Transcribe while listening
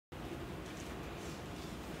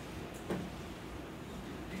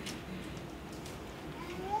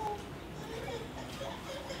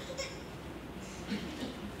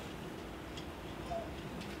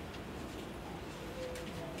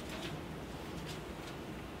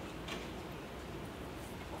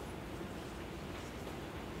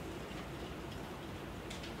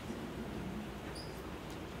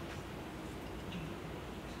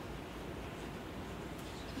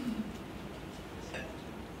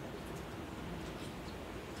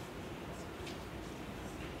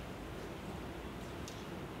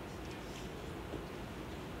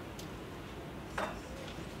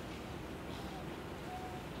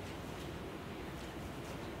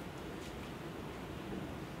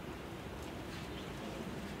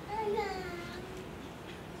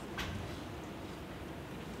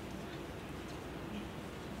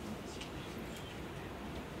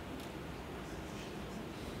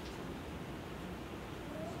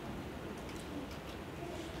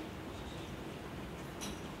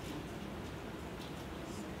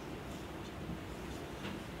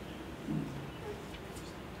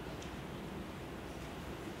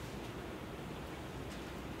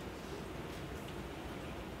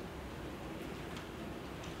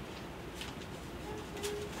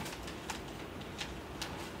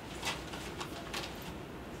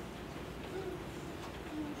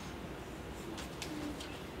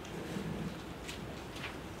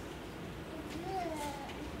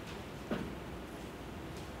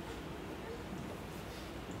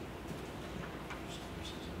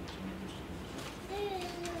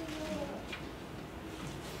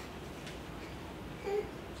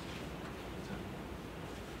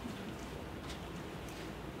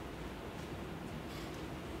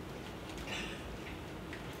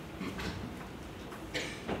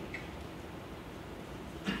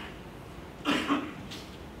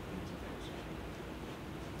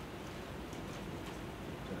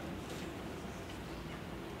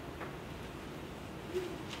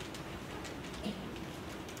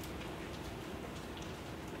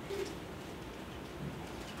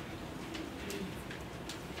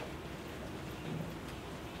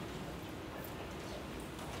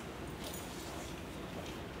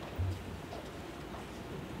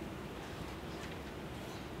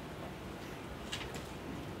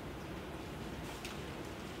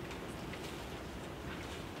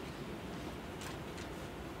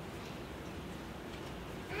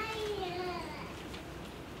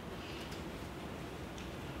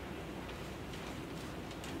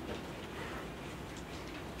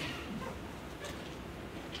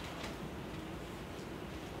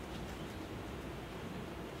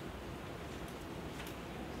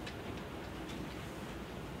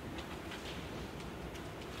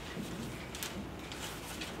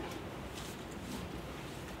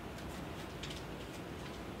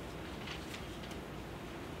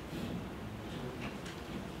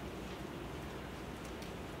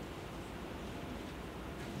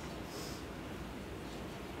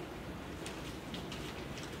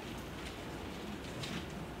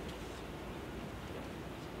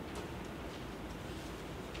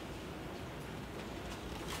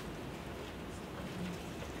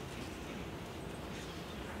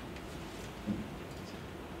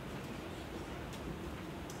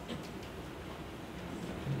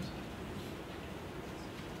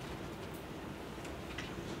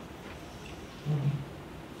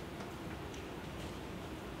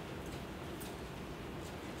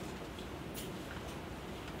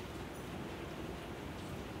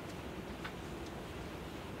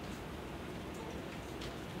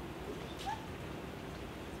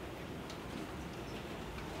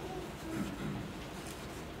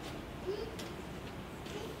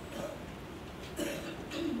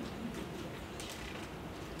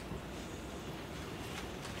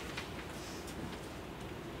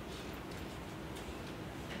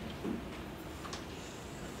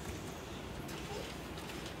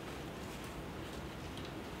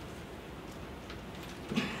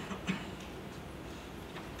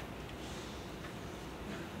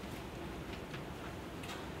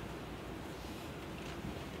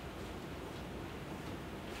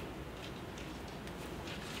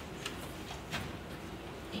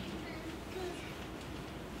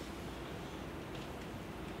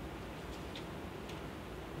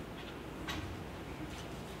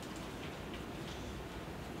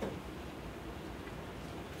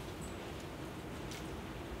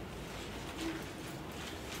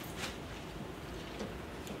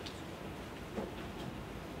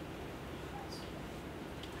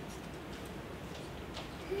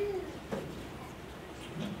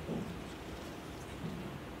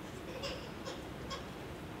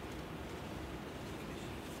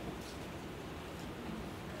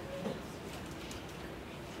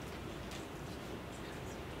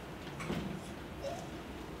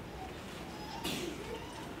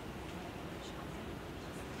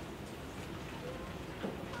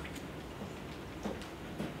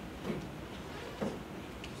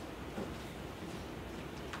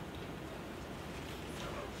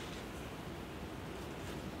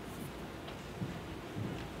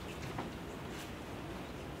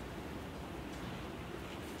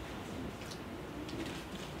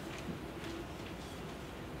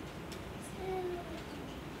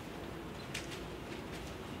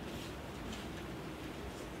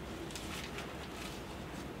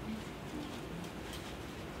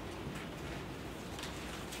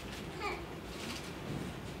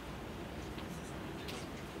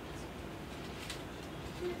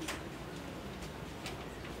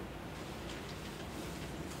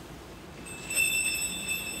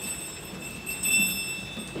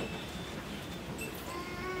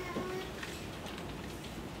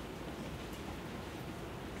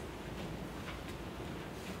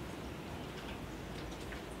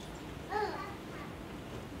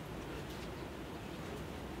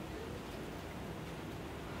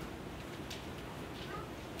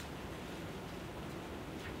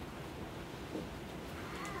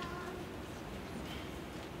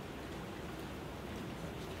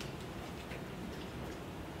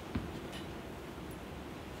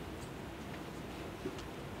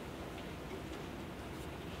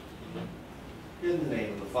In the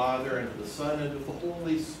name of the Father, and of the Son, and of the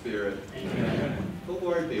Holy Spirit. Amen. The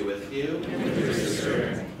Lord be with you. And with your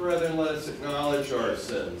spirit. Brethren, let us acknowledge our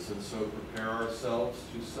sins and so prepare ourselves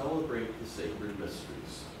to celebrate the sacred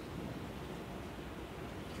mysteries.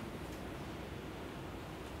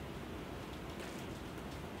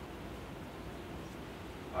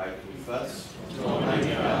 I confess To Almighty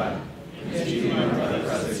God, and to you, my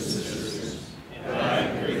brothers and sisters, that I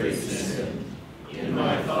have greatly sinned in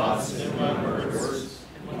my thoughts and my words,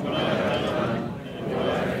 and what I have done and what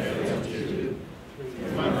I have failed to do,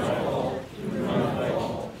 through my fault, through my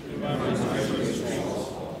fault.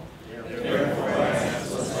 Therefore I ask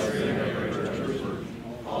the Lord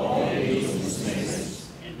all ladies and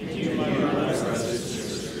saints, and to you, my brothers and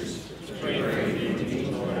sisters, to pray for me,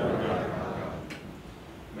 Lord our God.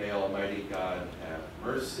 May Almighty God have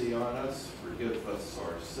mercy on us, forgive us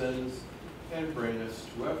our sins, and bring us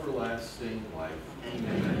to everlasting life.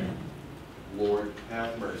 Amen. Lord,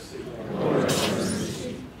 have mercy. Lord, have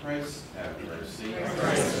mercy. Christ, have mercy.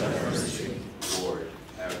 Christ, have mercy. Lord,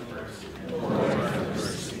 have mercy. Lord, have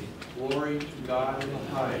mercy. Glory to God in the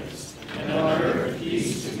highest. And on earth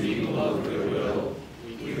peace to people of good will.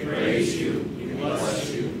 We praise you, we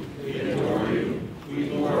bless you, we adore you, we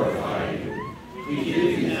glorify you. We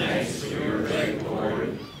give you thanks for your great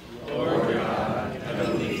glory. Lord God,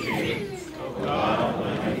 heavenly King, O God,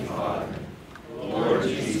 Almighty Father, Lord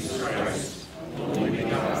Jesus Christ, only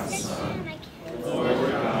begotten Son,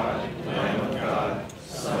 Lord God, Lamb of God,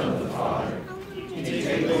 Son of the Father, you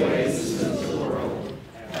take away the sins of the world,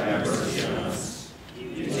 have mercy on us.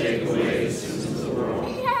 You take away the sins of the world,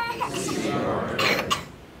 receive our prayer.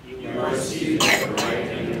 You are seated at the right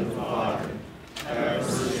hand of the Father, have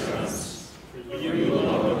mercy on us. For you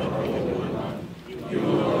alone are Holy One, you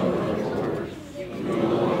alone are Lord, you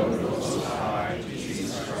alone are Most High,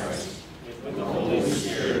 Jesus Christ, with the Holy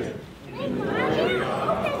Spirit, in the glory of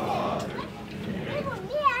God the Father.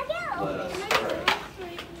 Let us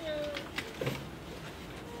pray.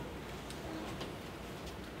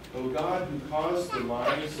 O God, who caused the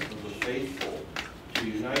minds of the faithful to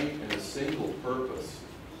unite in a single purpose,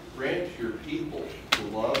 grant your people to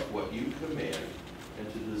love what you command and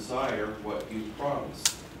to desire what you promise,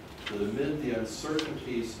 that amid the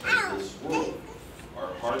uncertainties of this world,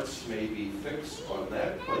 our hearts may be fixed on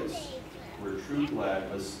that place where true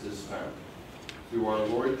gladness is found. Through our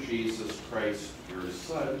Lord Jesus Christ, your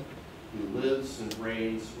Son, who lives and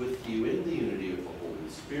reigns with you in the unity of the Holy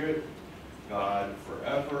Spirit, God,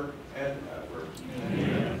 forever and ever.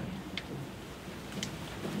 Amen.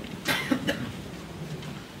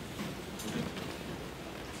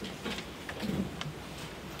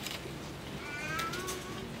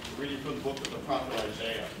 Reading from the book of the prophet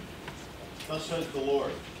Isaiah. Thus says the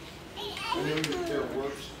Lord, I know their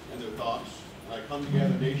works and their thoughts, and I come to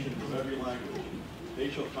gather nations of every language. They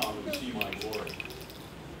shall come and see my glory.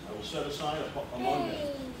 I will set a sign among them.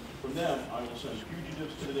 From them I will send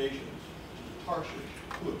fugitives to the nations, to Tarshish,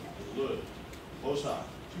 Put, and Lud, Mossad,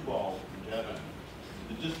 Tubal, and Javan,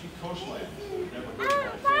 the distant coastlands that have never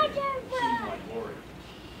heard of my fame and seen my glory.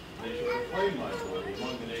 They shall proclaim my glory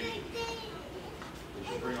among the nations. They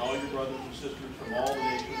shall bring all your brothers and sisters from all the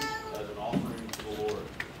nations as an offering to the Lord,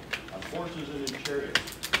 on horses and in chariots,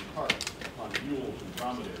 and carts, upon mules and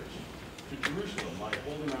dromedaries, to Jerusalem, my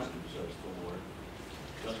holy mountain, says the Lord.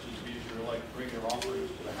 Just as the Israelites bring their offerings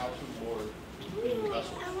to the house of the Lord in clean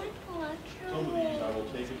vessels. Some of these I will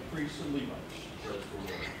take as priests and Levites, says the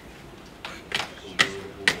Lord. The word of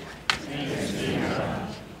the Lord. Thanks be to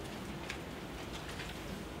God.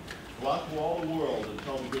 Go out to all the world and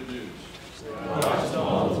tell the good news. Go out to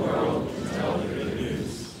all the world and tell the good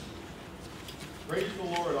news. Praise the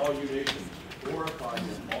Lord, all you nations. Glorify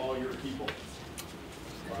him, all your people.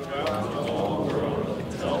 Go out to all the world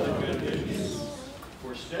and tell the good news.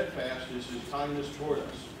 For steadfast is his kindness toward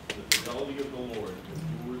us. The fidelity of the Lord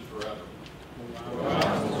endures forever. Go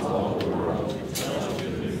out to all the world and tell the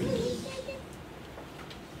good news.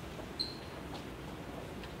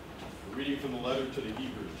 A reading from the letter to the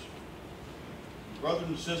Hebrews. Brothers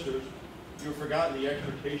and sisters, you have forgotten the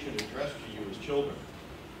exhortation addressed to you as children.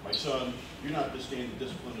 My son, do not disdain the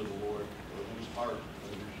discipline of the Lord, or lose heart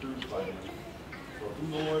and be reproved by him. For whom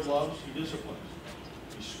the Lord loves, he disciplines.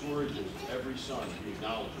 He scourges every son he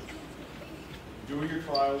acknowledges. Endure your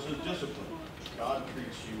trials as discipline. God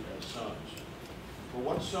treats you as sons. For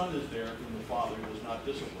what son is there whom the Father does not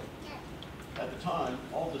discipline? At the time,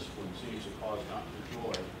 all discipline seems to cause not the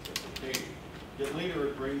joy, but the pain. Yet later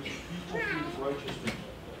it brings people through righteousness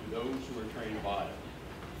to those who are trained by it.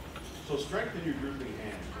 So strengthen your drooping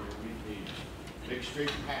hands for your weak knees. Make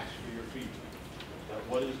straight paths for your feet, that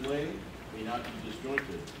what is lame may not be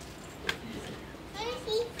disjointed, but healed.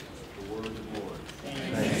 The word of the Lord.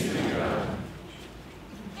 Thanks be to God.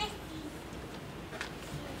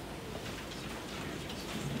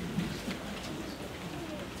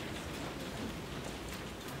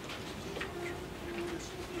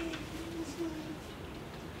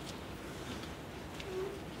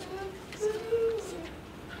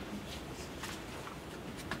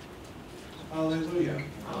 Hallelujah.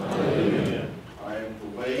 Hallelujah. I am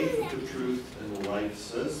the way, the truth, and the life,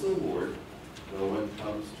 says the Lord. No one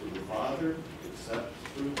comes to the Father except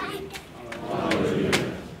through me.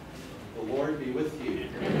 Hallelujah. The Lord be with you.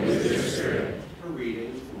 And with your spirit. A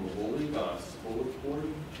reading from the Holy Gospel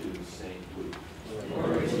according to St. Luke.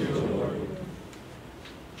 Glory to you, Lord.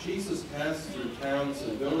 Jesus passed through towns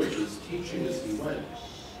and villages, teaching as he went,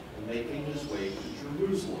 and making his way to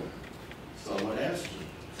Jerusalem. Someone asked him,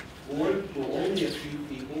 Lord, will only a few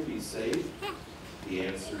people be saved? He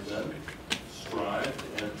answered them, strive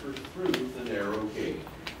to enter through the narrow gate.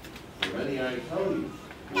 For many, I tell you,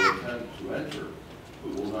 will attempt to enter,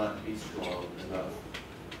 but will not be strong enough.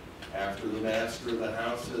 After the master of the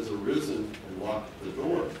house has arisen and locked the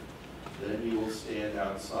door, then you will stand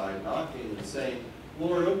outside knocking and saying,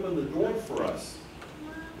 Lord, open the door for us.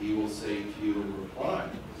 He will say to you in reply,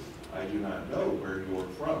 I do not know where you are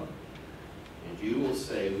from. And you will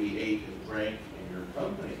say, we ate and drank in your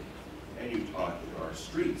company, and you taught in our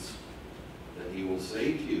streets. Then he will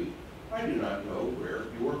say to you, I do not know where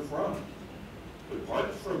you are from.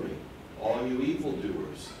 Depart from me, all you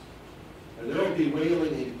evildoers. And there will be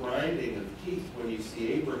wailing and grinding of teeth when you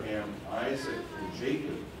see Abraham, Isaac, and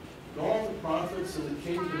Jacob, and all the prophets of the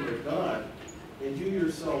kingdom of God, and you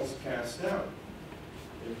yourselves cast out.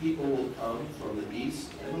 And people will come from the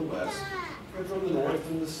east and the west, and from the north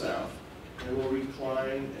and the south, and will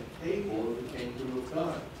recline at table in the kingdom of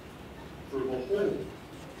God. For behold,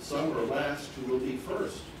 some are last who will be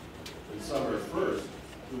first, and some are first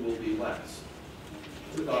who will be last.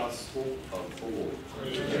 The Gospel of the Lord.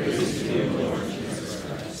 Praise to you, Lord Jesus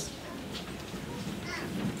Christ.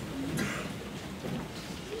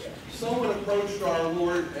 Someone approached our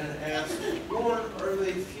Lord and asked, Lord, are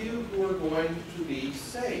they few who are going to be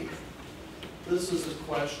saved? This is a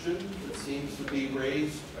question that seems to be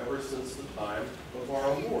raised ever since the time of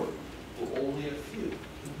our Lord. For only a few.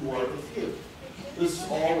 Who are the few? This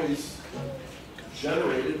always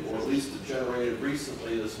generated, or at least it generated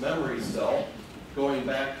recently, this memory cell. Going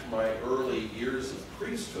back to my early years of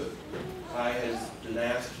priesthood, I had been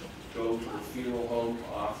asked to go to a funeral home to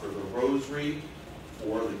offer the rosary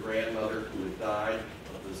for the grandmother who had died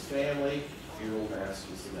of this family. Funeral mass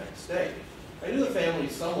was the next day. I knew the family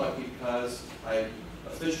somewhat because I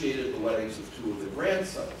officiated the weddings of two of the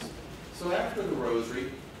grandsons. So after the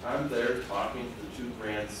rosary, I'm there talking to the two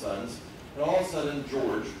grandsons, and all of a sudden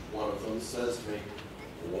George, one of them, says to me,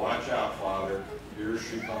 watch out, Father, here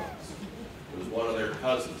she comes. It was one of their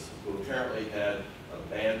cousins who apparently had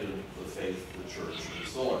abandoned the faith of the church and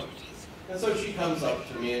so on. And so she comes up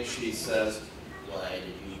to me and she says, why did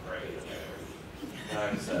you pray to Mary? And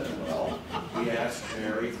I said, well, we asked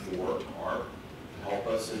Mary for our help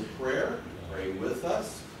us in prayer, pray with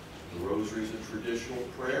us. The rosary is a traditional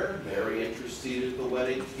prayer. Mary interceded at the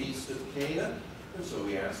wedding feast of Cana, and so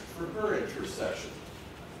we asked for her intercession.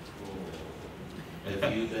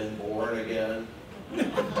 Have you been born again?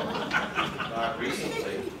 Not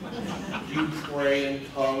recently. Do you pray in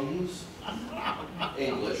tongues?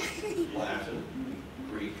 English, Latin,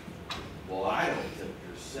 Greek. Well, I don't think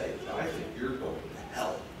you're saved. I think you're going to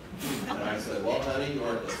hell. And I said, well, honey, you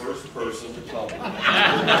aren't the first person to tell me that.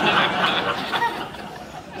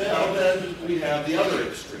 Now, then we have the other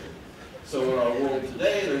extreme. So in our world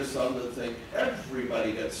today, there's some that think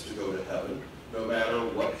everybody gets to go to heaven, no matter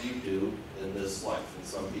what you do in this life. And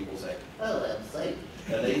some people say, oh, I'm saved.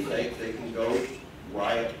 And they think they can go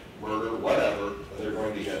riot, murder, whatever, and they're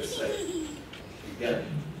going to get saved. Again,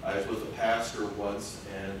 I was with a pastor once,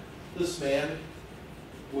 and this man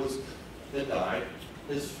had died.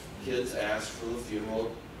 His kids asked for the funeral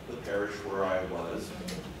of the parish where I was.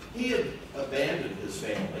 He had abandoned his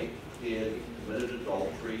family. He had committed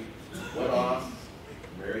adultery, went off,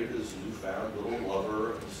 married his newfound little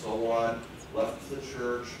lover, and so on, left the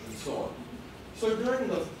church, and so on. So during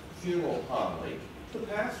the funeral homily, the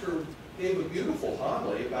pastor gave a beautiful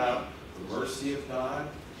homily about the mercy of God,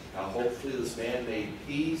 how hopefully this man made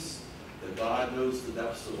peace, that God knows the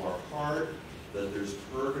depths of our heart, that there's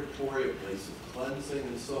purgatory, a place of cleansing,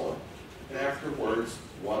 and so on. And afterwards,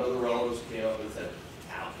 one of the relatives came up and said,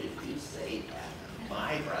 how could you say that?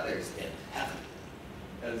 My brother's in heaven.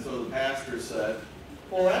 And so the pastor said,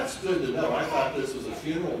 Well, that's good to know. I thought this was a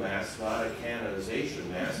funeral mass, not a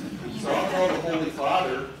canonization mass. So I'll call the Holy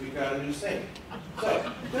Father, we've got a new saint.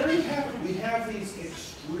 So there you have it. We have these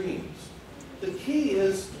extremes. The key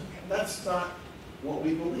is that's not what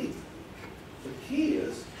we believe. The key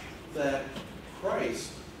is that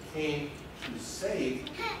Christ came to save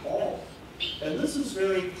all. And this is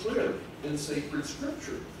very clear in sacred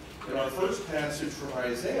scripture. In our first passage from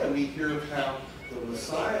Isaiah, we hear of how the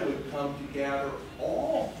Messiah would come to gather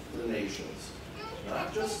all the nations,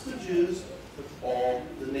 not just the Jews, but all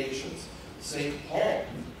the nations. St. Paul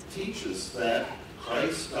teaches that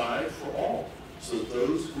Christ died for all, so that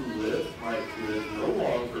those who live might live no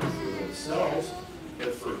longer for themselves,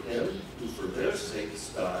 but for him who for their sakes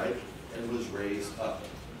died and was raised up.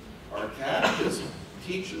 Our catechism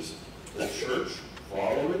teaches the church,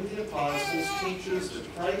 following the apostles, teaches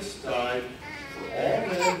that Christ died for all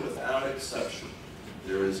men without exception.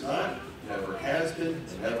 There is not, never has been,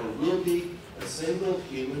 and never will be a single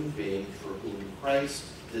human being for whom Christ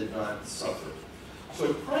did not suffer.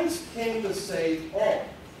 So Christ came to save all.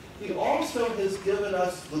 He also has given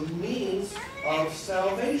us the means of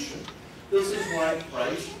salvation. This is why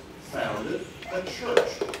Christ founded a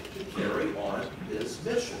church to carry on his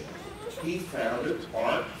mission. He founded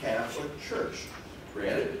our Catholic Church.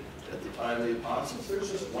 Granted, at the time of the apostles,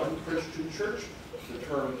 there's just one Christian church. The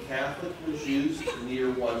term Catholic was used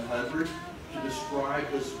near 100 to describe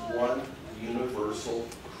this one universal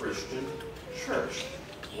Christian church.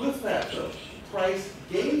 With that, though, Christ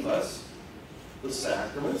gave us the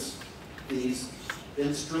sacraments, these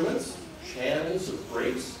instruments, channels of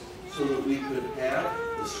grace, so that we could have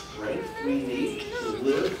the strength we need to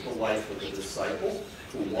live the life of a disciple,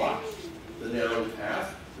 to walk the narrow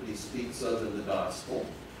path that he speaks of in the gospel.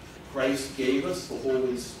 Christ gave us the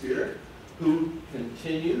Holy Spirit, who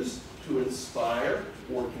continues to inspire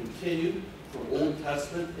or continue from Old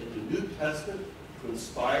Testament into New Testament to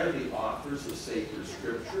inspire the authors of sacred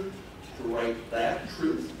scripture to write that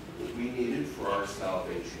truth that we needed for our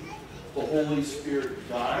salvation. The Holy Spirit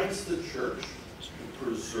guides the church to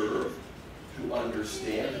preserve, to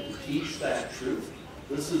understand, and to teach that truth.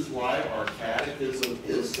 This is why our catechism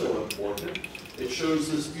is so important. It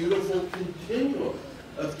shows this beautiful continuum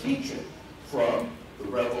of teaching from the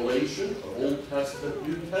revelation of Old Testament,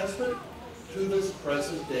 New Testament, to this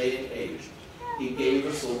present day and age. He gave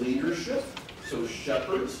us a leadership, so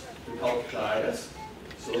shepherds to help guide us.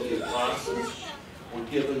 So the apostles were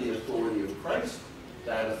given the authority of Christ.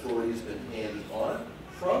 That authority has been handed on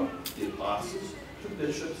from the apostles to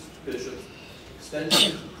bishops, extended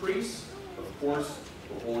to priests. Of course,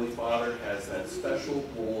 the Holy Father has that special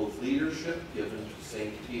role of leadership given to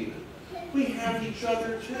St. Peter. We have each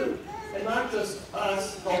other too. And not just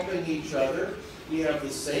us helping each other. We have the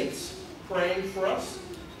saints praying for us,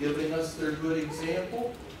 giving us their good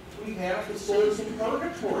example. We have the souls in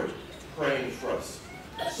purgatory praying for us.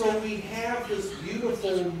 So we have this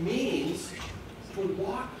beautiful means to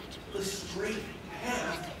walk the straight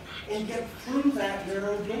path and get through that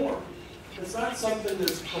narrow door. It's not something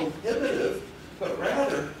that's prohibitive, but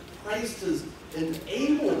rather Christ has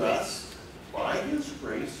enabled us by his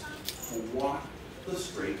grace to walk the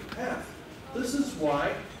straight path. This is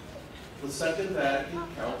why the Second Vatican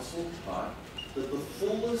Council taught that the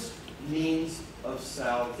fullest means of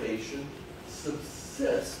salvation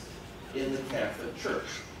subsist in the Catholic Church.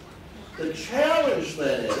 The challenge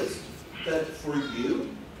then is that for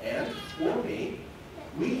you and for me,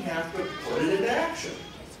 we have to put it into action.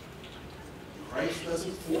 Christ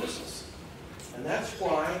doesn't force us. And that's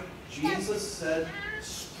why Jesus said,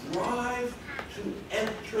 strive to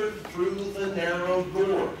enter through the narrow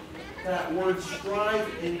door. That word strive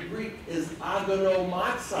in Greek is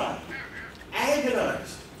agonomazai,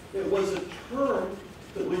 agonized. It was a term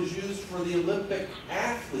that was used for the Olympic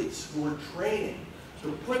athletes who were training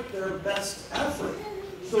to put their best effort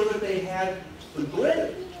so that they had the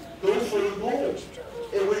goal, go for the goal.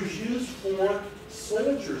 It was used for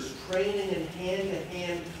soldiers training in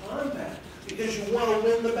hand-to-hand combat because you want to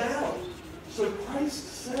win the battle. So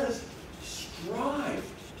Christ says, strive.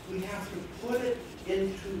 We have to put it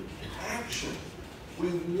into action. We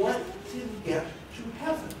want to get to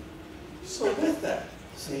heaven. So with that,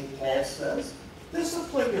 St. Paul says,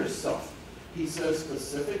 discipline yourself. He says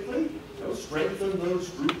specifically, strengthen those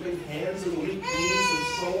drooping hands and weak knees and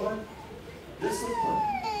so on. Discipline.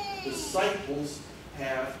 Disciples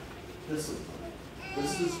have discipline.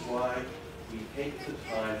 This is why we take the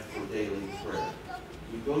time for daily prayer.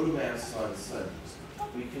 We go to Mass on Sundays.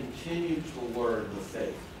 We continue to learn the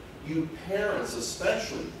faith. You parents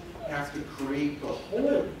especially have to create the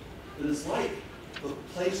home that is like the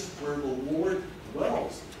place where the Lord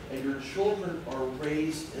dwells, and your children are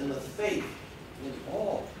raised in the faith. In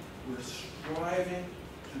all, we're striving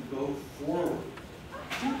to go forward.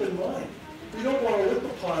 Keep in mind, we don't want to look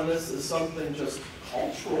upon this as something just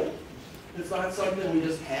cultural. It's not something we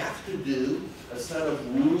just have to do, a set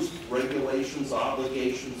of rules, regulations,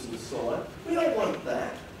 obligations, and so on. We don't want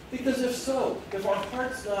that. Because if so, if our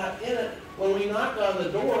heart's not in it, when we knock on the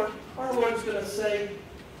door, our Lord's going to say,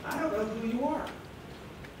 I don't know who you are.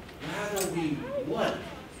 Rather, we want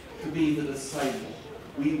to be the disciple.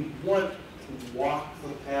 We want to walk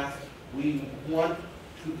the path. We want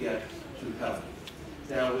to get to heaven.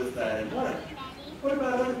 Now, with that in mind, what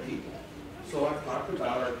about other people? So I've talked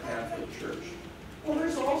about our Catholic Church. Well,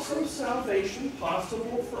 there's also salvation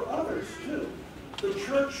possible for others, too. The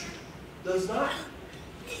Church does not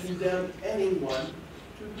condemn anyone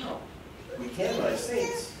to hell. We can by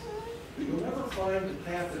saints, but you'll never find the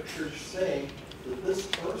Catholic Church saying that this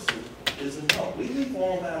person is in hell. We leave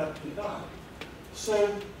all that up to God.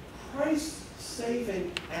 So Christ's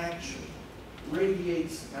saving action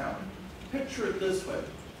radiates out. Picture it this way.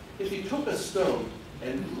 If you took a stone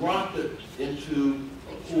and dropped it into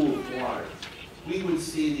a pool of water, we would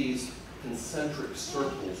see these concentric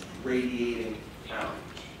circles radiating out.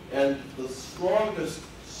 And the strongest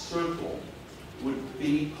circle would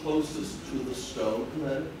be closest to the stone, and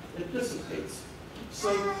then it dissipates.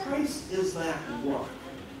 So Christ is that rock,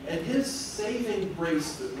 and his saving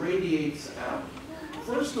grace that radiates out,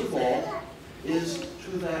 first of all, is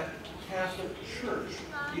to that Catholic Church,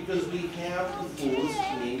 because we have the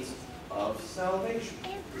fullest means of salvation.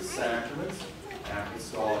 The sacraments,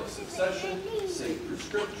 apostolic succession, sacred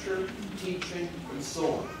scripture, teaching, and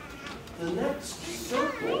so on. The next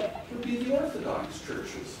circle would be the Orthodox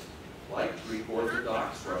churches, like Greek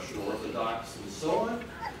Orthodox, Russian Orthodox, and so on,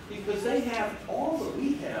 because they have all that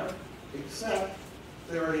we have, except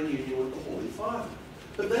they're in union with the Holy Father.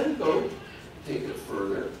 But then take it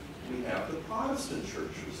further, we have the Protestant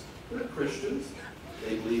churches. They're Christians,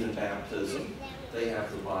 they believe in baptism, they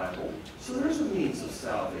have the Bible, so there's a means of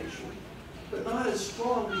salvation, but not as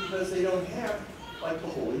strong because they don't have, like, the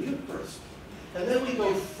Holy Eucharist. And then we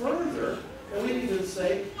go further, and we even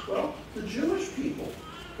say, well, the Jewish people,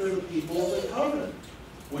 they're the people of the covenant.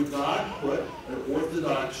 Would God put an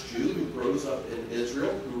Orthodox Jew who grows up in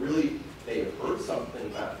Israel, who really may have heard something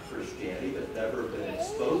about Christianity but never been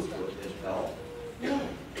exposed to it in hell? No.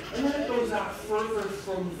 And then it goes out further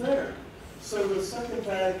from there. So the Second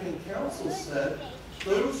Vatican Council said,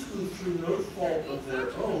 those who through no fault of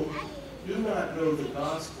their own do not know the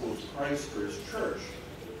gospel of Christ or his church,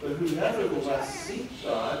 but who nevertheless seek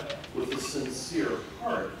God with a sincere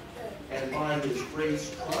heart, and by his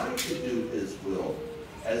grace try to do his will,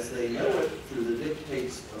 as they know it through the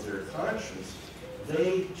dictates of their conscience,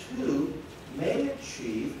 they too may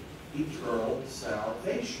achieve eternal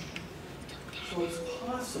salvation. So it's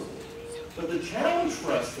possible. But the challenge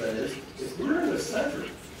for us then is, if we're in the center,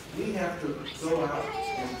 we have to go out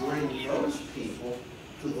and bring those people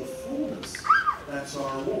to the fullness. That's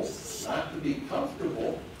our role. Not to be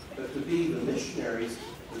comfortable, but to be the missionaries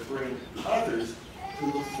that bring others to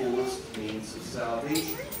the fullest means of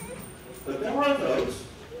salvation. But there are those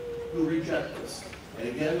who reject this. And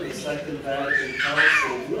again, the Second Vatican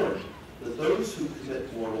Council warned that those who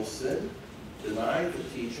commit mortal sin, deny the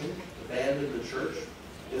teaching, abandon the church,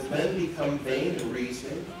 if men become vain in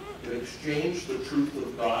reasoning, to exchange the truth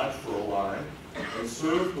of God for a lie, and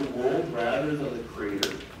serve the world rather than the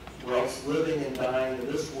Creator, or else living and dying in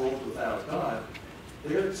this world without God,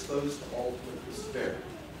 they're exposed to ultimate despair.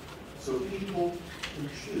 So people can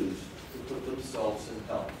choose to put themselves in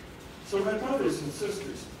hell. So my brothers and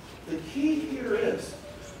sisters, the key here is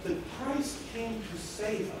that Christ came to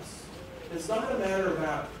save us. It's not a matter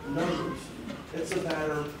about numbers. It's a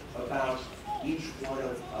matter about each one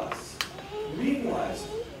of us. Realizing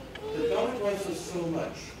that God loves us so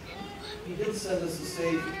much, he did send us a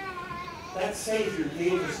Savior. That Savior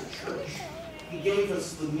gave us a church. He gave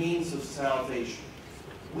us the means of salvation.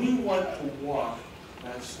 We want to walk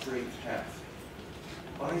that straight path.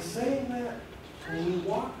 By saying that, when we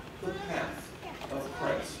walk the path of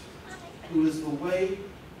Christ, who is the way,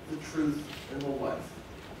 the truth, and the life,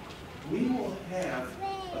 we will have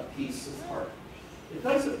a peace of heart. It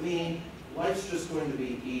doesn't mean life's just going to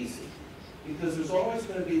be easy, because there's always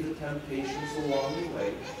going to be the temptations along the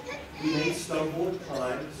way. We may stumble at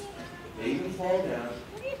times, may even fall down,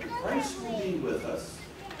 but Christ will be with us,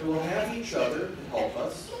 and we'll have each other to help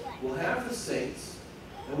us. We'll have the saints,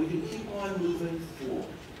 and we can keep on moving forward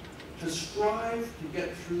to strive to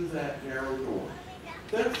get through that narrow door.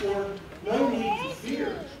 Therefore, no need to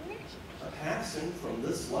fear a passing from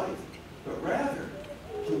this life, but rather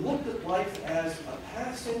to look at life as a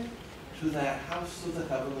passing to that house of the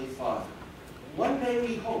Heavenly Father. One day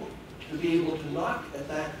we hope to be able to knock at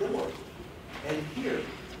that door and hear,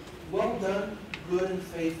 "Well done, good and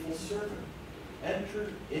faithful servant.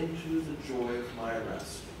 Enter into the joy of my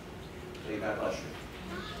rest." May God bless you.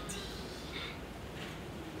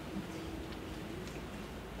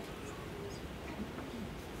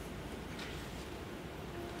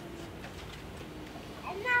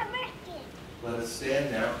 Let us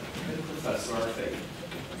stand now and profess our faith.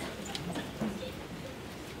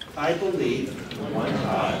 I believe in one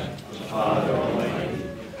God, the Father Almighty,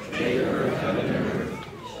 maker of heaven and earth,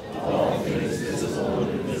 all things visible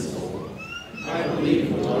and invisible. I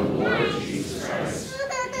believe in one Lord Jesus Christ,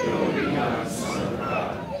 the only begotten Son of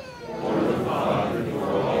God, born of the Father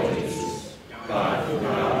before all ages, God from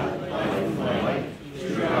God, light from light,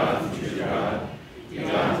 true God from true God,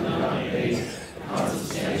 begotten, not made,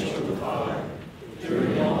 consubstantial with the Father, through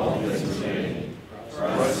whom all things were made, for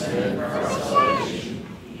us and for our salvation,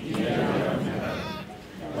 he came down from heaven.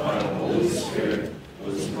 God, the Holy Spirit,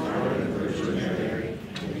 was born of the Virgin Mary,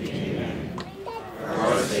 and became man. For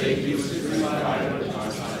our sake he was crucified under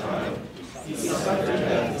Pontius Pilate. He suffered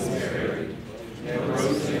death and was buried, and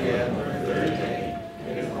rose again on the third day,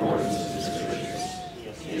 in accordance with the Scriptures.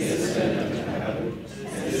 He ascended into heaven,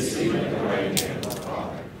 and is seated at the right hand of the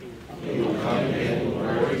Father. He will come again in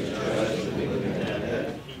glory to judge the living and the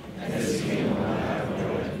dead, and his kingdom will have no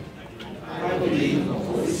end. I believe in the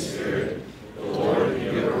Holy Spirit, the Lord, the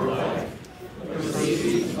giver of life, who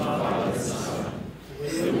proceeds from the Father and Son, who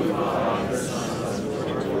with the Father and Son was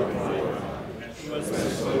glorified, who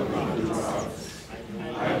has spoken through the prophets.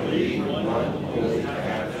 I believe in one holy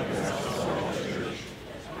Catholic Apostolic Church.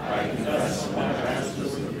 I confess my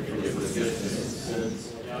baptism for the forgiveness of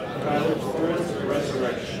sins, and I look forward to the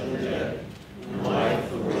resurrection of the dead, and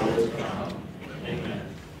life of the world to come. Amen.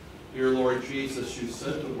 Dear Lord Jesus, you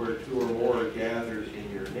said that where two or more are gathered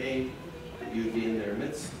in your name, that you be in their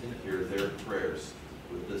midst and hear their prayers.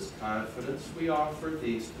 With this confidence, we offer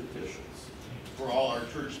these petitions. For all our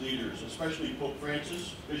church leaders, especially Pope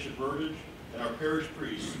Francis, Bishop Burbage, and our parish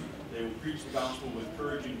priests, they will preach the gospel with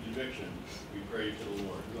courage and conviction. We pray to the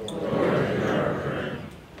Lord. Lord, hear our prayer.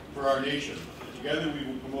 For our nation, together we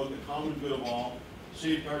will promote the common good of all,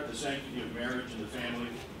 safeguard the sanctity of marriage and the family,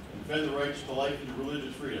 and defend the rights to life and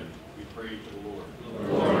religious freedom. We pray to the Lord.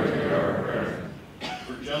 Lord, hear our prayer.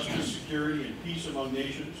 For justice, security, and peace among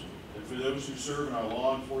nations, and for those who serve in our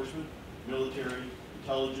law enforcement, military,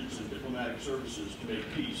 intelligence, and diplomatic services to make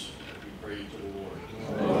peace, we pray to the Lord.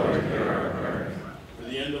 Lord, hear our prayer. For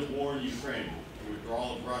the end of war in Ukraine, the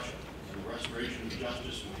withdrawal of Russia, and the restoration of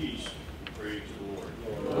justice and peace, we pray to the Lord.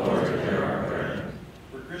 Lord, hear our prayer.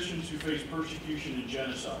 For Christians who face persecution and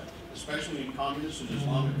genocide, especially in communist and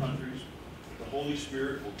Islamic countries, the Holy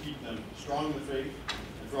Spirit will keep them strong in the faith,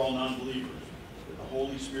 and for all non-believers, that the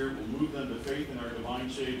Holy Spirit will move them to faith in our divine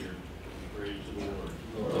Savior. We pray to the Lord.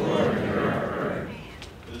 Lord, hear our prayer.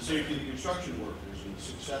 For the safety of the construction workers and the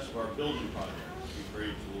success of our building project, we pray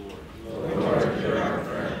to the Lord. Lord, hear our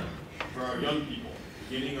prayer. For our young people,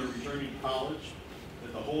 beginning or returning to college,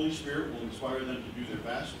 that the Holy Spirit will inspire them to do their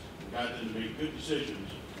best and guide them to make good decisions.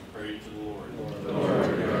 We pray to the Lord.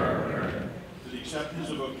 Lord, hear our prayer. For the acceptance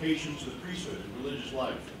of vocations to the priesthood and religious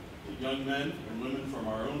life, that young men and women from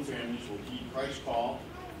our own families will heed Christ's call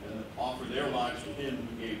and offer their lives to him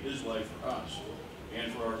who gave his life for us,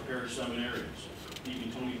 and for our parish seminarians,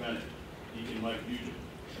 Deacon Tony Bennett, Deacon Mike Nugent,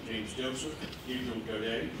 James Joseph, Gabriel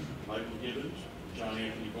Godet, Michael Gibbons, John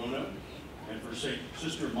Anthony Bono, and for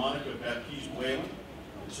Sister Monica Baptiste Whalen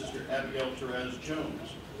and Sister Abigail Therese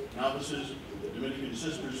Jones, novices of the Dominican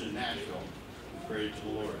Sisters in Nashville. We pray to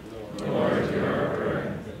the Lord. Lord, hear our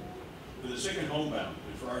prayer. For the sick and homebound,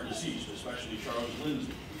 and for our deceased, especially Charles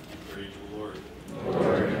Lindsay, we pray to the Lord.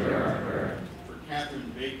 Lord, hear our prayer. For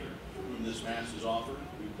Catherine Baker, for whom this Mass is offered,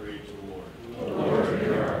 we pray to the Lord. Lord,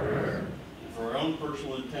 hear our prayer. And for our own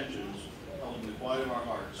personal intentions, held in the quiet of our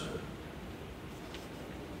hearts,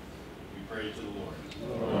 we pray to the Lord.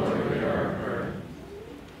 Lord, hear our prayer.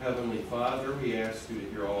 Heavenly Father, we ask you to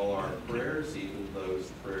hear all our prayers, even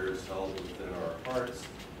those prayers held within our hearts,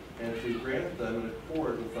 and to grant them in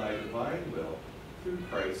accord with thy divine will, through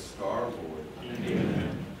Christ our Lord.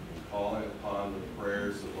 Amen. Calling upon the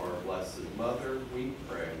prayers of our Blessed Mother, we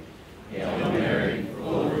pray. Hail Mary,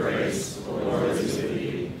 full of grace, the Lord is with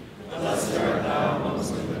thee. Blessed art thou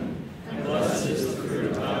amongst women, and blessed is the fruit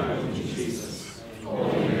of thy womb, Jesus.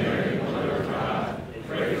 Holy Mary, Mother of God,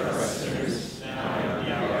 pray for us sinners, now and at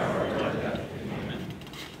the hour of our death. Amen.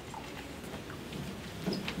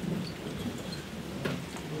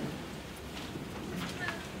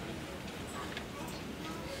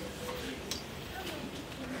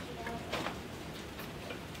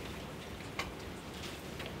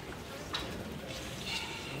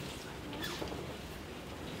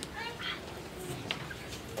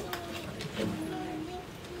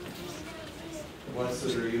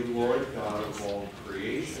 Blessed are you, Lord God of all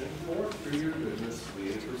creation, for through your goodness we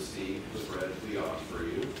have received the bread we offer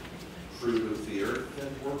you, fruit of the earth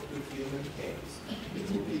and work of human hands.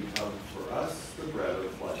 It will become for us the bread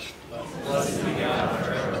of life. Blessed be God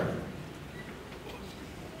forever.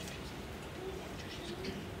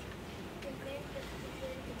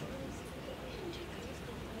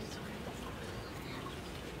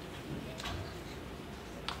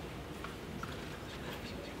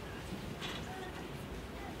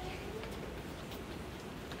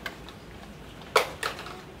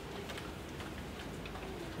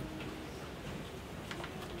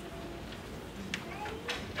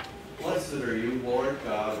 Blessed are you, Lord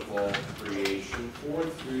God of all creation, for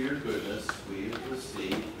through your goodness we have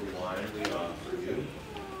received the wine we offer you,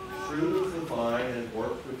 fruit of the vine and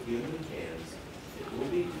work of human hands. It will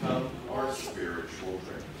become our spiritual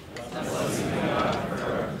drink. Blessed be God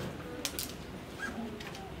forever.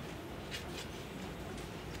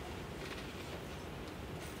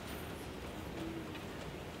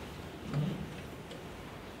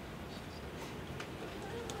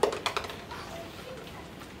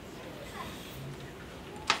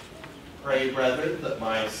 Pray, brethren, that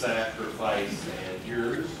my sacrifice and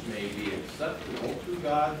yours may be acceptable to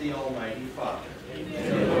God the Almighty Father. May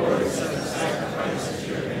the Lord accept the sacrifice at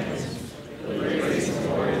your hands, for the praise and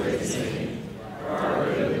glory of his name, for our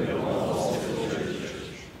good and the whole of the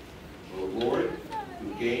church. O Lord,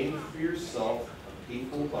 who gained for yourself a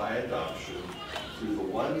people by adoption through the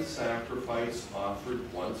one sacrifice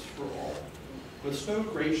offered once for all, bestow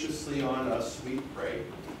graciously on us, we pray,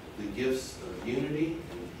 the gifts of unity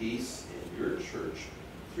and peace in your church,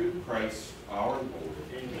 through Christ our Lord.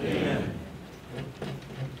 Amen.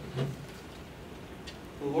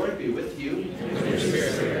 The Lord be with you. And with your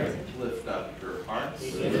spirit. Lift up your hearts.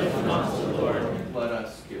 We lift them up to the Lord. Let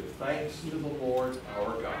us give thanks to the Lord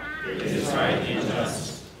our God. It is right and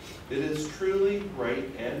just. It is truly right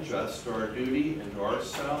and just, our duty and our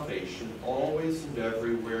salvation, always and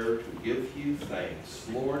everywhere to give you thanks,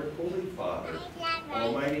 Lord, Holy Father,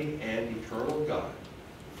 Almighty and eternal God.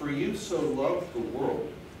 For you so loved the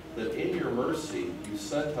world that in your mercy you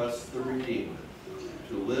sent us the Redeemer,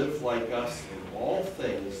 to live like us in all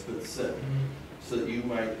things but sin, so that you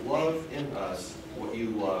might love in us what you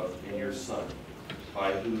loved in your Son,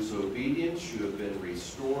 by whose obedience you have been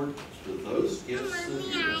restored to those gifts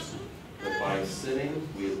of yours that by sinning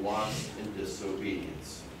we had lost in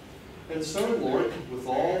disobedience. And so, Lord, with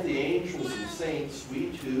all the angels and saints,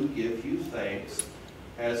 we too give you thanks,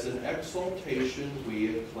 as in exaltation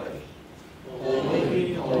we acclaim.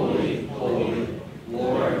 Holy, holy, holy,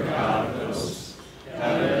 Lord God of hosts,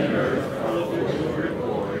 heaven and earth are full of your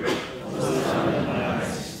glory. Hosanna in the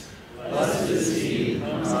highest. Blessed is he who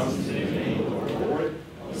comes in the name of the Lord.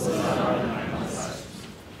 Hosanna in the highest.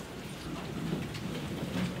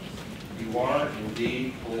 You are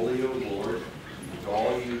indeed holy, O Lord, and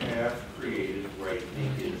all you have created rightly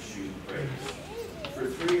gives you praise. For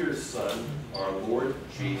through your Son, our Lord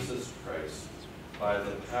Jesus Christ, by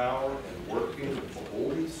the power and working of the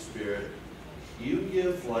Holy Spirit, you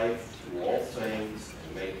give life to all things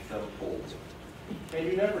and make them whole. And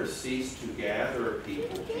you never cease to gather a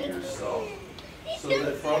people to yourself, so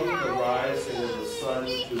that from the rising of the sun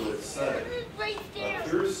to its setting, a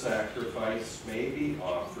pure sacrifice may be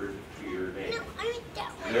offered to your name.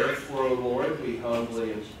 Therefore, O Lord, we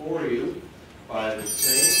humbly implore you, by the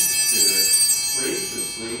same Spirit,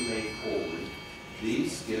 graciously make holy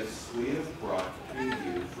these gifts we have brought to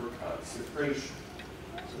you for consecration,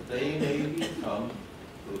 that they may become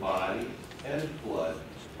the body and blood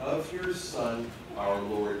of your Son, our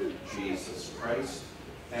Lord Jesus Christ,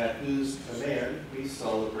 at whose command we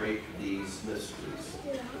celebrate these mysteries.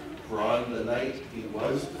 For on the night he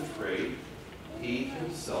was betrayed, he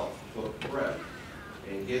himself took bread,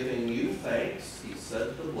 and giving you thanks, he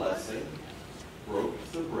said the blessing,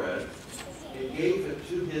 broke the bread, and gave it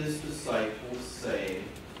to his disciples, saying,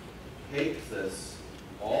 "Take this,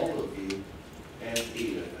 all of you, and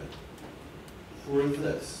eat of it. For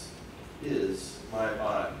this is my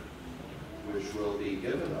body, which will be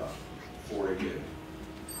given up for you."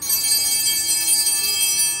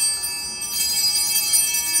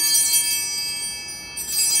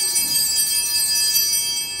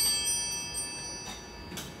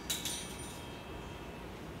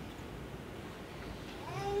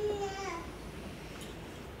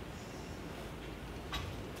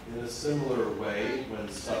 In a similar way, when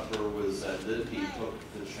supper was ended, he took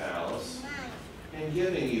the chalice, and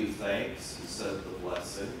giving you thanks, he said the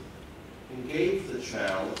blessing, and gave the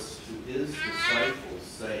chalice to his disciples,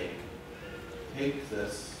 saying, "Take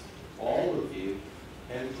this, all of you,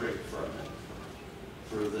 and drink from it.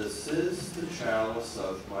 For this is the chalice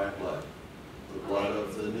of my blood, the blood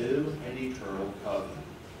of the new and eternal covenant,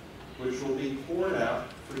 which will be poured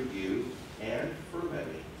out for you and for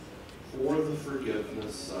many for the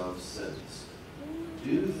forgiveness of sins.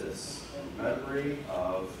 Do this in memory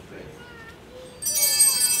of me.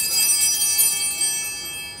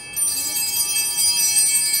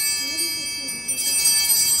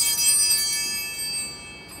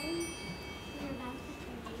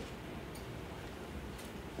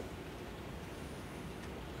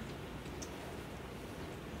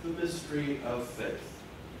 The mystery of faith.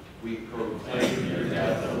 We proclaim your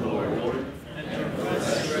death, O Lord, and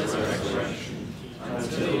profess your resurrection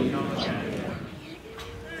until you come again.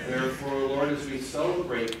 Therefore, Lord, as we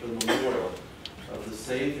celebrate the memorial of the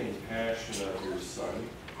saving passion of your Son,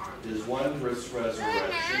 his wondrous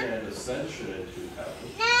resurrection and ascension into heaven,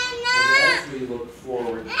 and as we look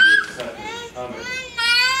forward to his second coming,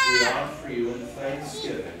 we offer you in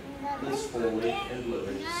thanksgiving this holy and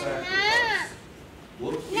living sacrifice.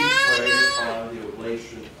 Look, we pray, upon the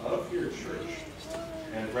oblation of your church,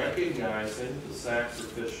 and recognizing the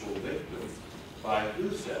sacrificial victim by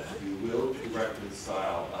whose death you will to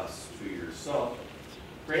reconcile us to yourself,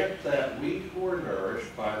 grant that we who are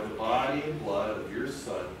nourished by the body and blood of your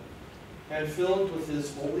Son, and filled with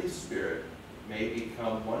his Holy Spirit, may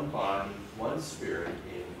become one body, one spirit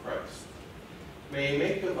in Christ. May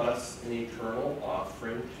make of us an eternal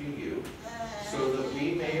offering to you, so that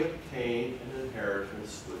we may obtain an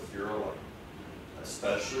inheritance with your elect,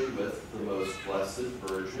 especially with the most blessed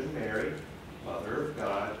Virgin Mary, Mother of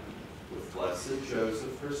God, with blessed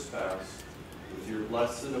Joseph, her spouse, with your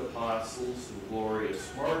blessed apostles and glorious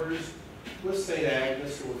martyrs, with St.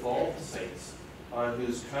 Agnes and with all the saints, on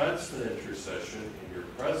whose constant intercession in your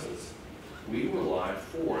presence we rely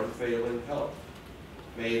for unfailing help.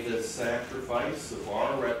 May this sacrifice of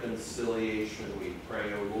our reconciliation, we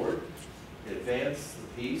pray, O Lord, advance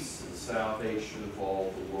the peace and salvation of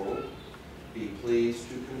all the world. Be pleased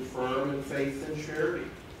to confirm in faith and charity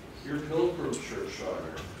your pilgrim church on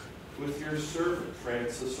earth, with your servant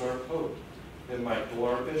Francis our Pope, and Michael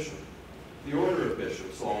our Bishop, the order of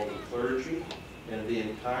bishops, all the clergy, and the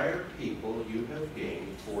entire people you have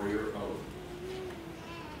gained for your own.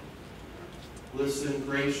 Listen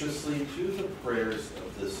graciously to the prayers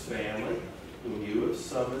of this family, whom you have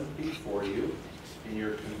summoned before you. In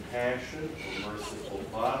your compassion, O merciful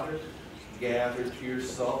Father, gather to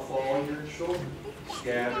yourself all your children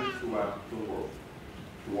scattered throughout the world.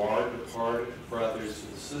 To our departed brothers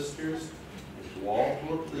and sisters, and to all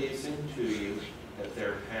who are pleasing to you at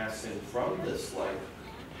their passing from this life,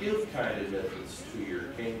 give kind admittance to your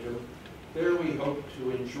kingdom. There we hope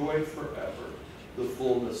to enjoy forever the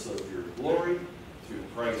fullness of your glory, through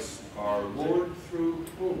Christ our Lord, through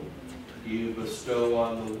whom you bestow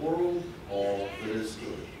on the world all that is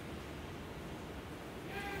good.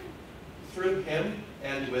 Through him,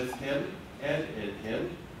 and with him, and in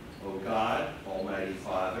him, O God, Almighty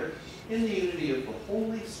Father, in the unity of the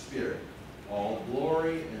Holy Spirit, all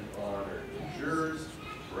glory and honor is yours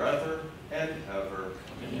forever and ever.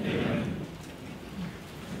 Amen.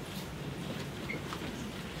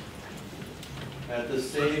 At the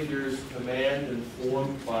Savior's command,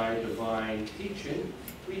 informed by divine teaching,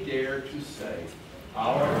 we dare to say,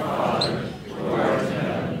 Our Father, who art in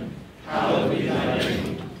heaven, hallowed be thy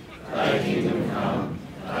name. Thy kingdom come,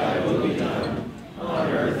 thy will be done, on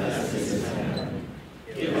earth as it is in heaven.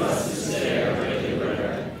 Give us this day our daily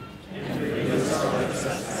bread, and forgive us our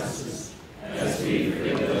trespasses, as we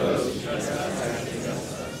forgive those who trespass against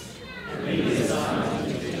us. And lead us not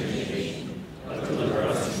into temptation, but deliver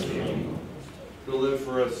us from evil.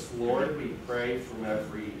 Deliver us, Lord, we pray, from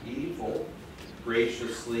every evil.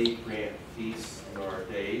 Graciously grant peace in our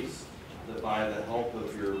days, that by the help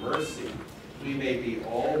of your mercy we may be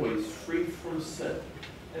always free from sin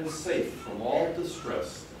and safe from all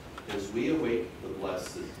distress, as we await the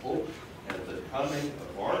blessed hope and the coming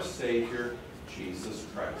of our Savior, Jesus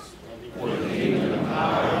Christ. For the kingdom and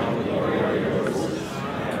power and glory are yours,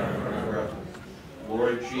 and forever.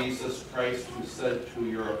 Lord Jesus Christ, who said to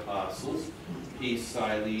your apostles, Peace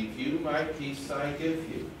I leave you, my peace I give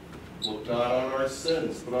you. Look not on our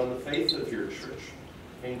sins, but on the faith of your church,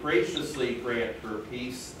 and graciously grant her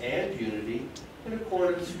peace and unity in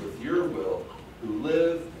accordance with your will, who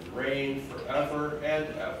live and reign forever and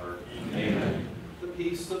ever. Amen. The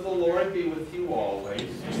peace of the Lord be with you always.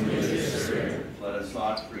 And with your spirit. Let us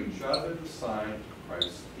offer each other the sign of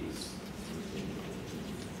Christ's peace.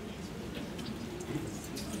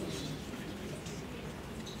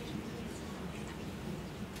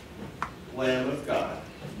 Lamb of God,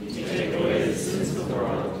 you take away the sins of the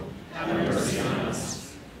world, have mercy on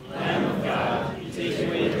us. Lamb of God, you take away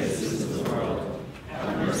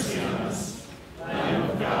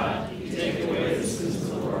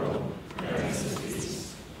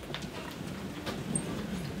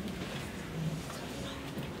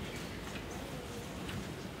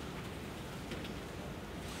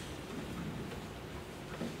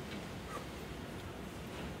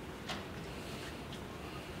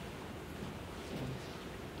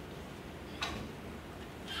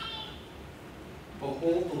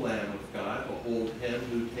Behold the Lamb of God, behold him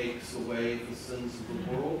who takes away the sins of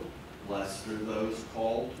the world. Blessed are those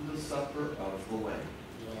called to the supper of the Lamb.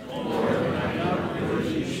 Lord, I am not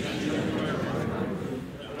worthy you should enter my heart,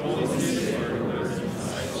 but only say the words and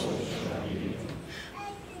my soul shall be healed.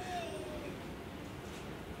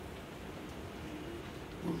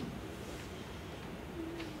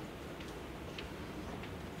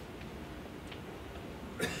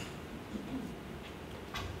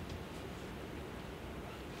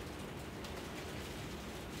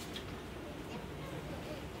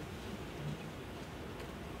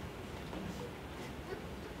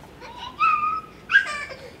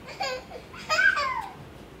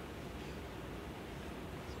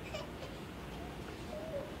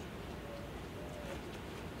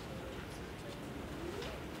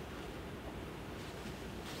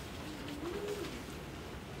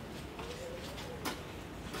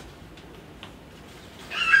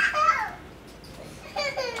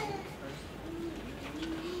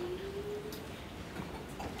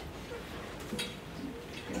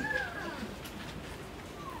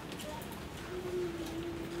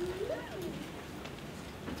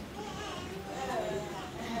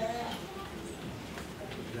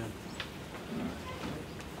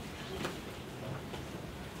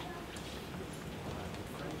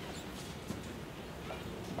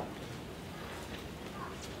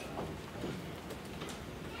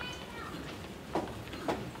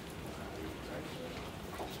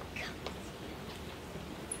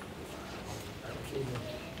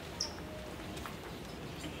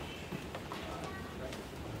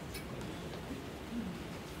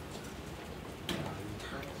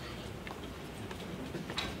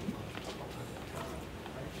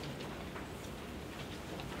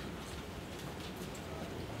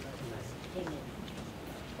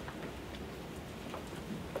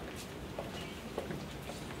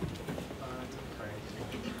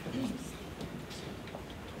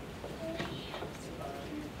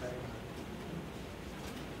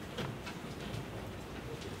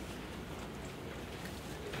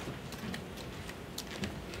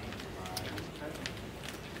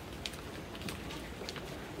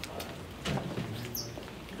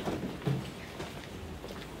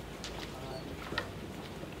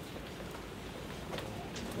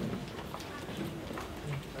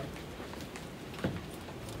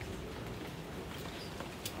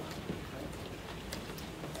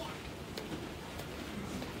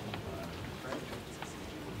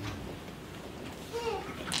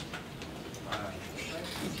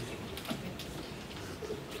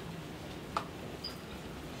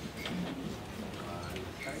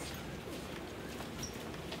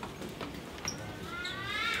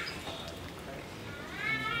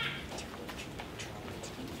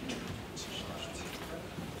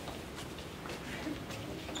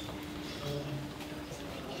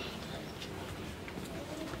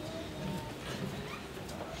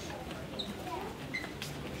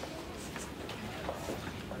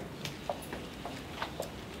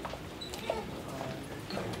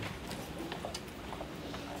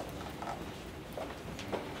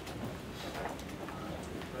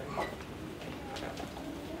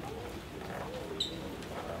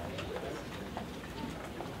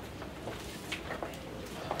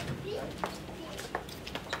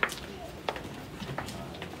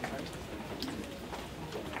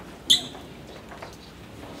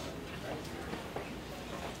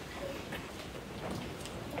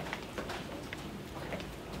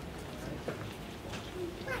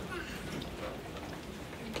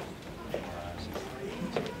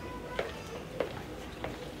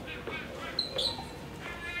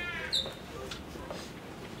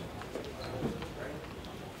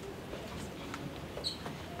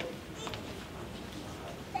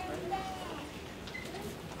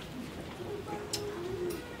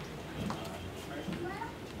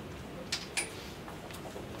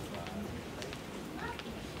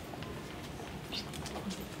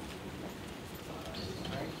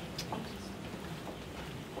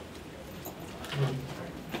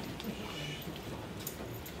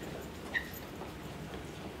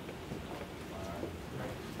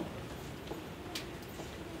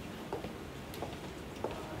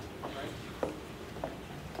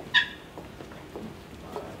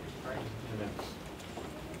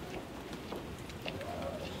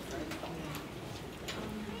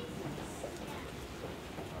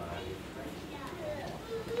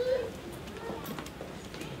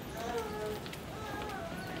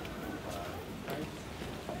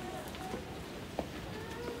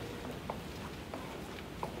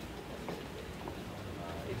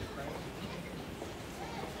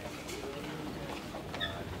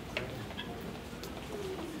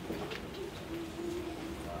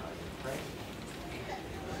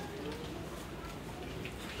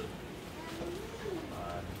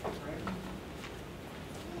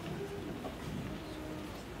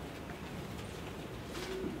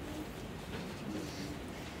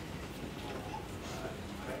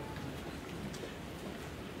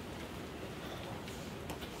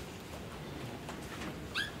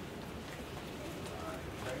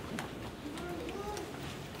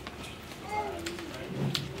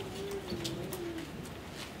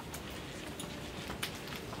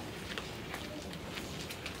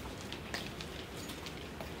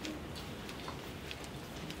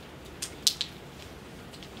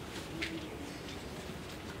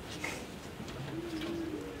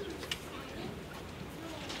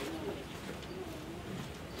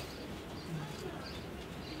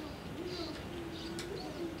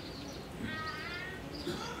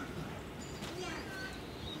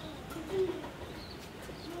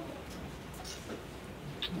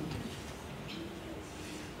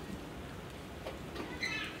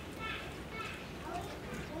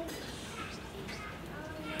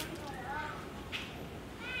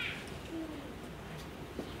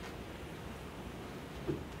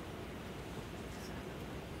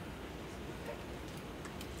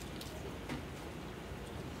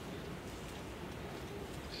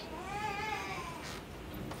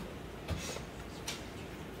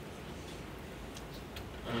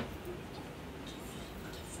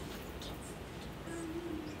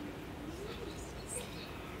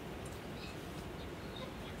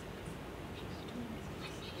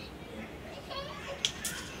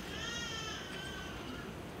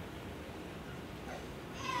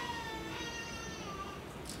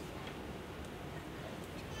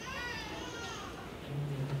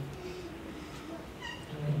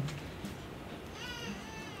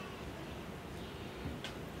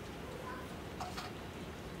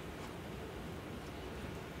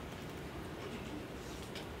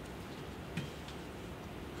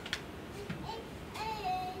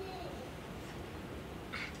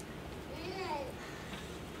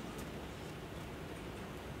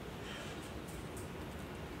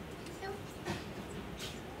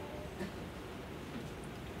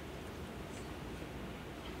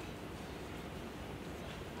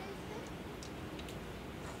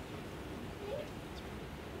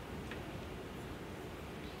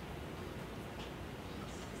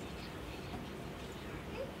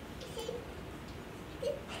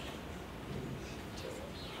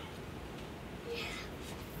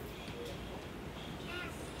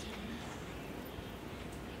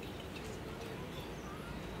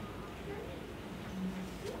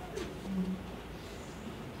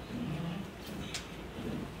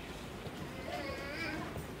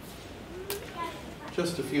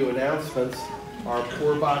 Just a few announcements. Our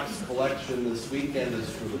Poor Box collection this weekend is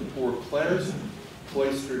for the Poor Clares,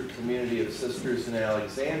 cloistered community of sisters in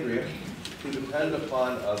Alexandria who depend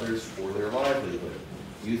upon others for their livelihood.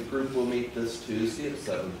 Youth group will meet this Tuesday at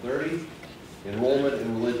 7:30. Enrollment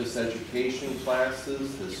in religious education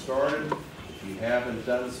classes has started. If you haven't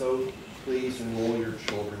done so, please enroll your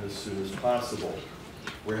children as soon as possible.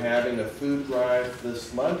 We're having a food drive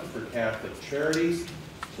this month for Catholic Charities,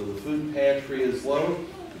 so the food pantry is low.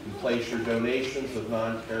 You can place your donations of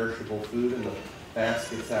non-perishable food in the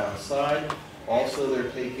baskets outside. Also,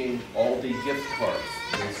 they're taking Aldi gift cards.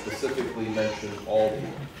 They specifically mentioned Aldi.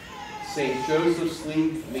 St. Joseph's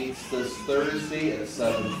League meets this Thursday at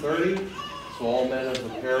 7:30, so all men of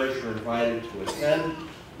the parish are invited to attend.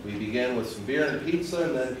 We begin with some beer and pizza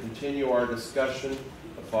and then continue our discussion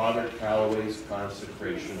of Father Calloway's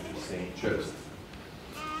consecration to St. Joseph.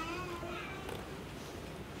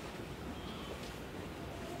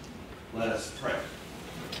 Let us pray.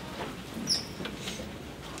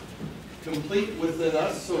 Complete within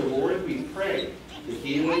us, O Lord, we pray, the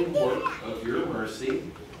healing work of your mercy,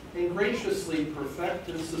 and graciously perfect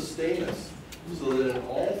and sustain us, so that in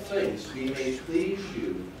all things we may please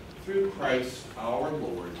you, through Christ our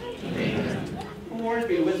Lord. Amen. The Lord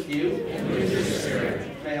be with you. And with your spirit.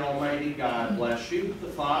 May Almighty God bless you, the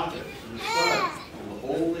Father, and the Son, and the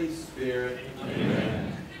Holy Spirit.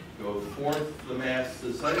 Amen. Go forth, the Mass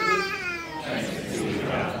is ended. Thanks be to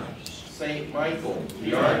God. Saint Michael,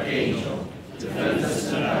 The Archangel, defend us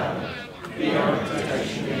in battle. Be our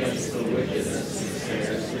protection against the wickedness and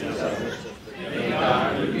snares of the devil. May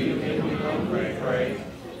God